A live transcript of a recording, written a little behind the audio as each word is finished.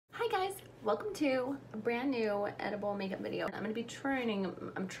Welcome to a brand new edible makeup video. I'm gonna be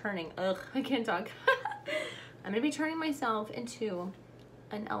ugh, I can't talk. I'm gonna be turning myself into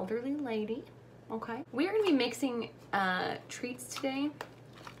an elderly lady, okay? We are gonna be mixing treats today.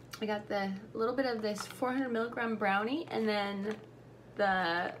 I got the little bit of this 400 milligram brownie and then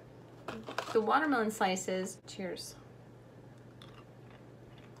the watermelon slices. Cheers.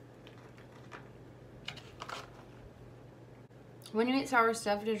 When you eat sour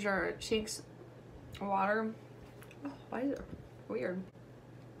stuff, does your cheeks water? Oh, why is it weird?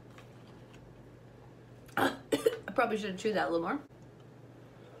 I probably should have chewed that a little more.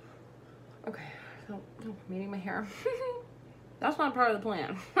 Okay, so I'm eating my hair. That's not part of the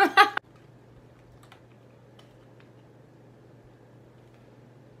plan.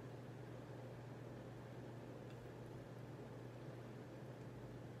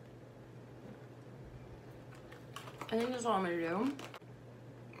 I think that's all I'm gonna do.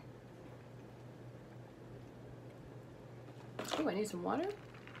 Oh, I need some water.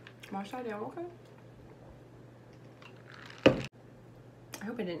 Wash that down, okay? I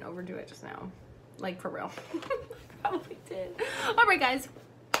hope I didn't overdo it just now. Like, for real. Probably did. All right, guys.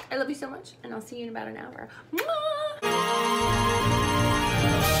 I love you so much, and I'll see you in about an hour.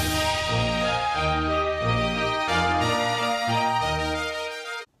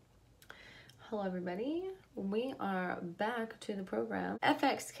 Hello, everybody. We are back to the program.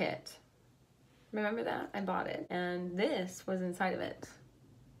 FX kit. Remember that? I bought it, and this was inside of it.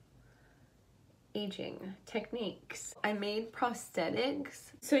 Aging techniques. I made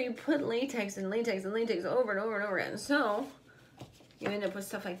prosthetics. So you put latex and latex and latex over and over and over again. So you end up with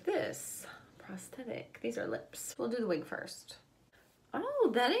stuff like this. Prosthetic. These are lips. We'll do the wig first.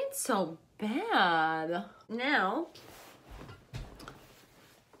 Oh, that ain't so bad. Now,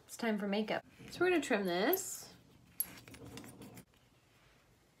 it's time for makeup. So we're gonna trim this.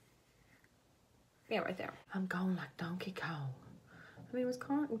 Yeah, right there. I'm going like Donkey Kong. I mean, was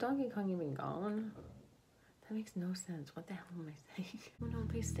Donkey Kong even gone? That makes no sense. What the hell am I saying? Oh no,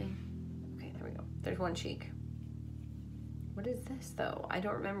 pasting. Okay, there we go. There's one cheek. What is this though? I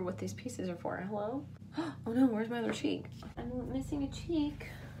don't remember what these pieces are for. Hello? Oh no, where's my other cheek? I'm missing a cheek.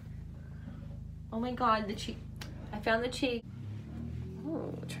 Oh my god, the cheek. I found the cheek.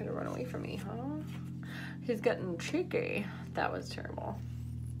 Oh, try to run away from me, huh? He's getting cheeky. That was terrible.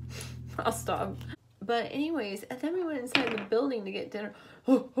 I'll stop. But anyways, and then we went inside the building to get dinner.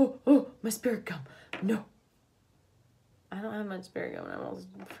 Oh, my spirit gum. No. I don't have much spirit gum. I almost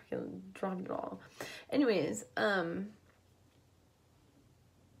freaking dropped it all. Anyways, what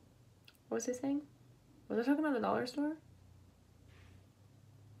was I saying? Was I talking about the dollar store?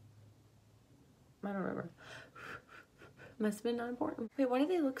 I don't remember. Must have been not important. Wait, why do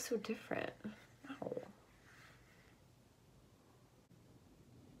they look so different? No.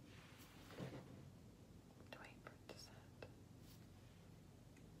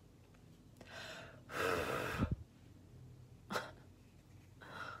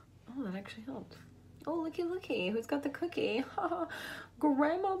 Oh, that actually helped. Oh, looky. Who's got the cookie?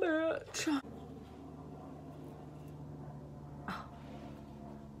 Grandma bitch. Oh,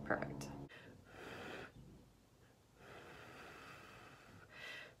 perfect.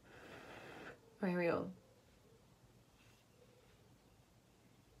 Oh, here we go.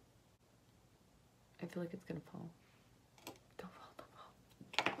 I feel like it's gonna fall. Don't fall.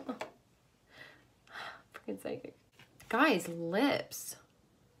 Oh. Freaking psychic. Guys, lips.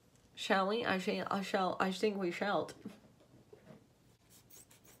 Shall we? I think we shall.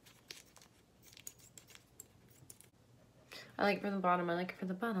 I like it from the bottom, I like it from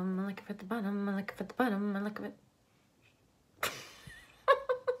the bottom, I like it from the bottom, I like it from the bottom, I like it.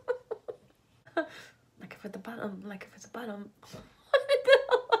 Like it from the bottom, like it from the bottom.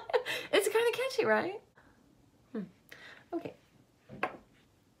 It's kind of catchy, right? Okay.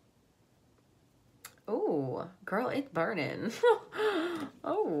 Oh, girl, it's burning.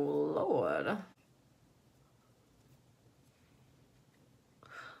 Oh, Lord.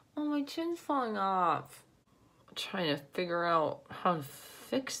 Oh, my chin's falling off. I'm trying to figure out how to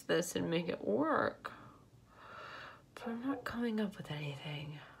fix this and make it work. But I'm not coming up with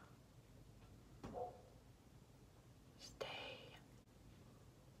anything. Stay.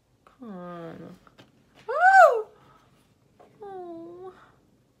 Come on. Oh! Oh,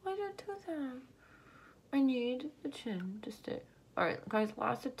 why did I do that? I need the chin to stay. Alright, guys,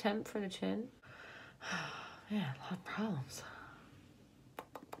 last attempt for the chin. Man, a lot of problems.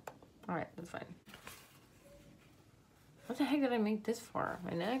 Alright, that's fine. What the heck did I make this for?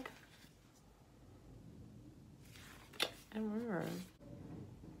 My neck? I don't remember.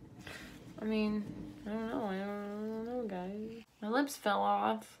 I mean, I don't know, guys. I lips fell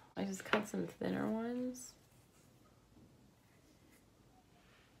off. I just cut some thinner ones.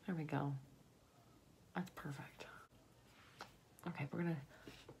 There we go. That's perfect. Okay, we're gonna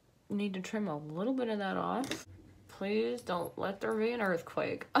need to trim a little bit of that off. Please don't let there be an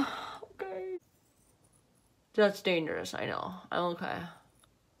earthquake. Oh, okay. That's dangerous, I know. I'm okay.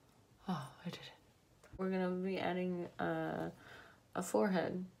 Oh, I did it. We're gonna be adding a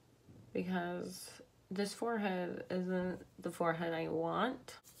forehead because this forehead isn't the forehead I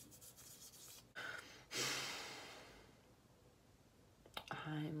want.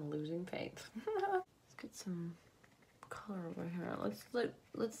 I'm losing faith. Let's get some color over here. Let's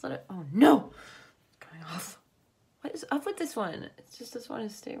let it. Oh no! It's coming off. What is up with this one? It's just this one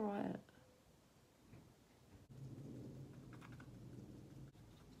is stay wet.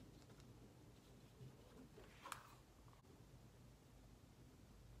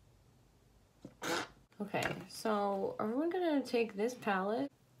 Okay, so are we gonna take this palette?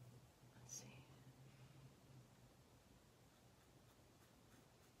 Let's see.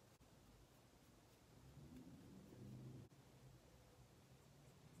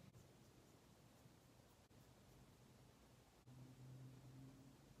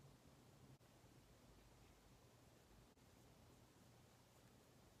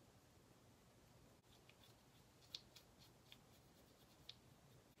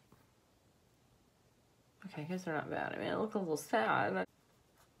 Okay, I guess they're not bad. I mean, it looks a little sad.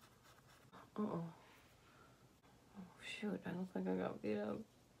 Uh-oh. Oh, shoot. I look like I got beat up.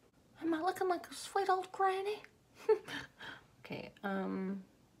 Am I looking like a sweet old granny? Okay,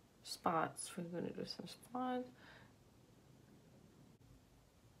 spots. We're gonna do some spots.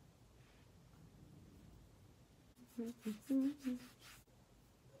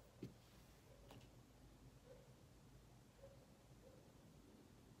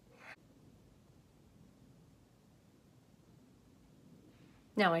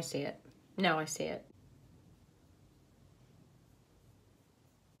 Now I see it. Now I see it.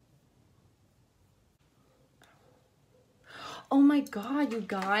 Oh my god, you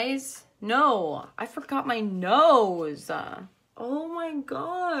guys. No, I forgot my nose. Oh my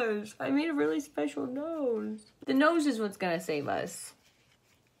gosh, I made a really special nose. The nose is what's gonna save us.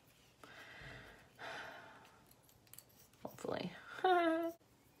 Hopefully.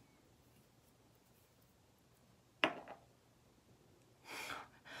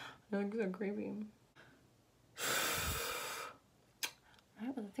 That looks so creepy. I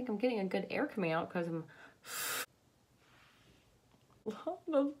don't think I'm getting a good air coming out because I'm...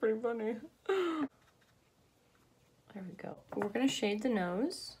 That's pretty funny. There we go. We're gonna shade the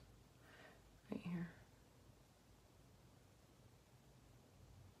nose right here.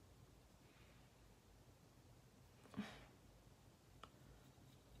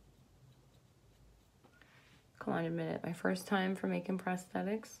 Come on, admit it. My first time for making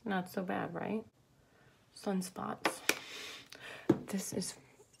prosthetics. Not so bad, right? Sunspots. This is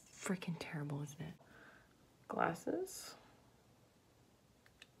freaking terrible, isn't it? Glasses.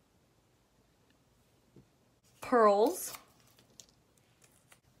 Pearls.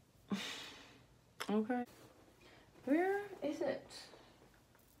 Okay. Where is it?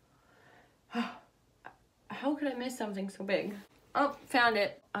 How could I miss something so big? Oh, found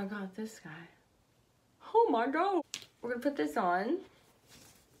it. I got this guy. Oh my god. We're gonna put this on.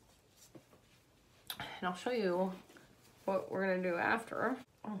 And I'll show you what we're gonna do after.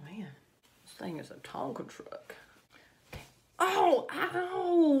 Oh man, this thing is a Tonka truck. Oh,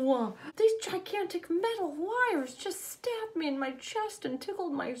 ow! These gigantic metal wires just stabbed me in my chest and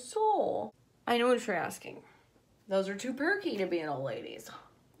tickled my soul. I know what you're asking. Those are too perky to be in old ladies.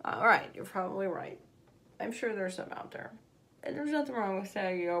 All right, you're probably right. I'm sure there's some out there. And there's nothing wrong with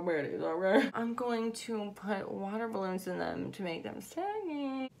saggy old ladies, alright? I'm going to put water balloons in them to make them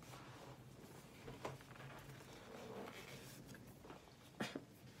saggy. I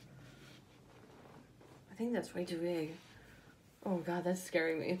think that's way too big. Oh god, that's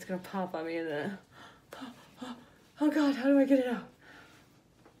scaring me. It's gonna pop on me in the... Oh god, how do I get it out?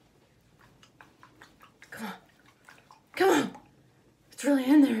 Come on. Come on! It's really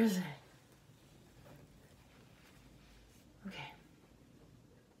in there, isn't it? Okay.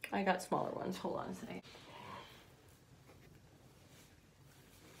 I got smaller ones. Hold on a second.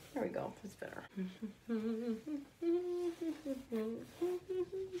 There we go. That's better.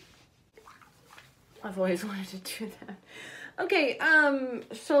 I've always wanted to do that. Okay,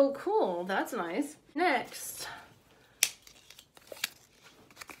 so cool. That's nice. Next.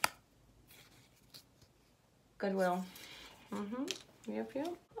 Goodwill. Yep.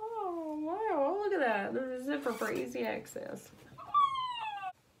 Oh, wow. Look at that. There's a zipper for easy access.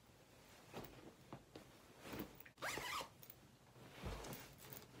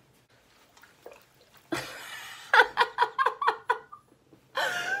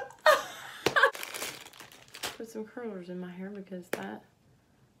 some curlers in my hair because that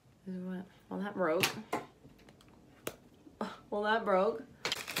is what, well, that broke. Well, that broke.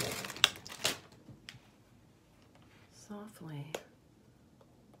 Softly.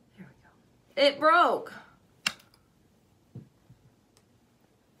 There we go. It broke.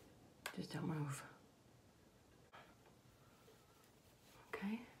 Just don't move.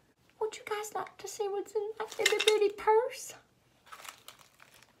 Okay. Would you guys like to see what's in my itty bitty purse?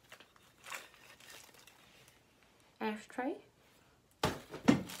 Ashtray.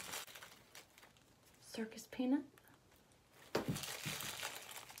 Circus peanut.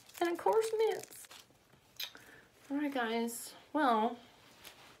 And of course, mints. Alright guys, well,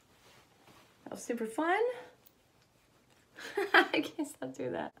 that was super fun. I guess I'll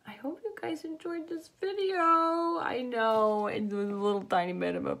do that. I hope you guys enjoyed this video. I know it was a little tiny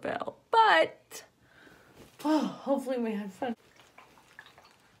bit of a fail, but oh, hopefully we had fun.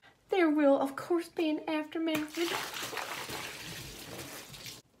 There will, of course, be an aftermath video.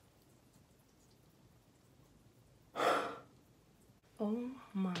 Oh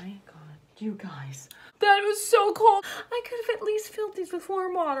my god, you guys. That was so cold. I could have at least filled these with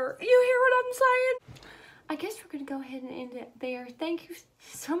warm water. You hear what I'm saying? I guess we're gonna go ahead and end it there. Thank you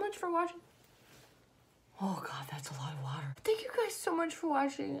so much for watching. Oh god, that's a lot of water. Thank you guys so much for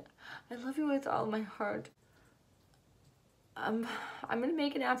watching. I love you with all my heart. I'm gonna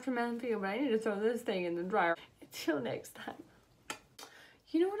make an aftermath video, but I need to throw this thing in the dryer. Until next time.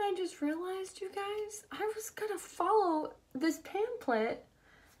 You know what I just realized, you guys? I was gonna follow this pamphlet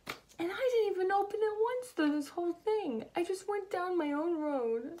and I didn't even open it once through this whole thing. I just went down my own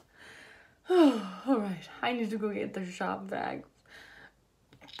road. All right, I need to go get the shop bag.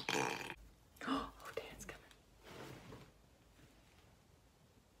 Oh, Dan's coming.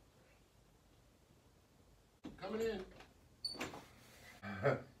 Coming in.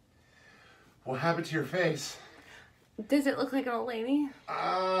 What happened to your face? Does it look like an old lady?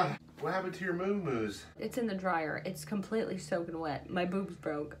 What happened to your moo-moos? It's in the dryer. It's completely soaking wet. My boobs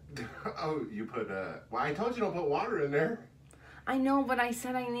broke. Oh, you put, well, I told you don't put water in there. I know, but I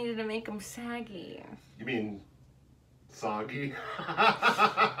said I needed to make them saggy. You mean soggy? How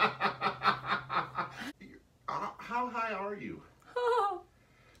high are you? Oh.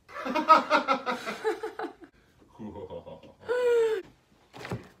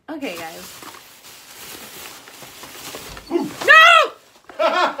 Okay, guys. No!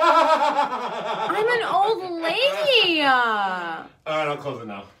 I'm an old lady. Alright, I'll close it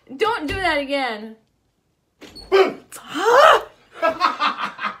now. Don't do that again.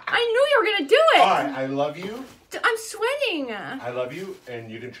 I knew you were gonna do it. Alright, I love you. I'm sweating. I love you,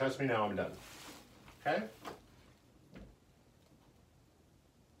 and you can trust me now. I'm done. Okay?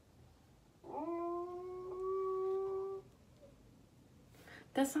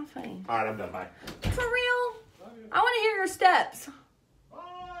 That's not funny. Alright, I'm done. Bye. For real? I want to hear your steps.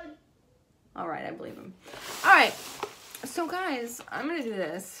 Bye. All right, I believe him. All right. So, guys, I'm going to do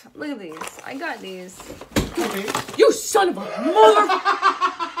this. Look at these. I got these. Okay. You son of a mother...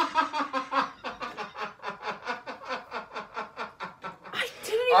 I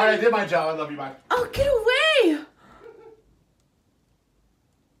didn't even... All right, I did my job. I love you. Bye. Oh, get away!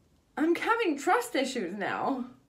 I'm having trust issues now.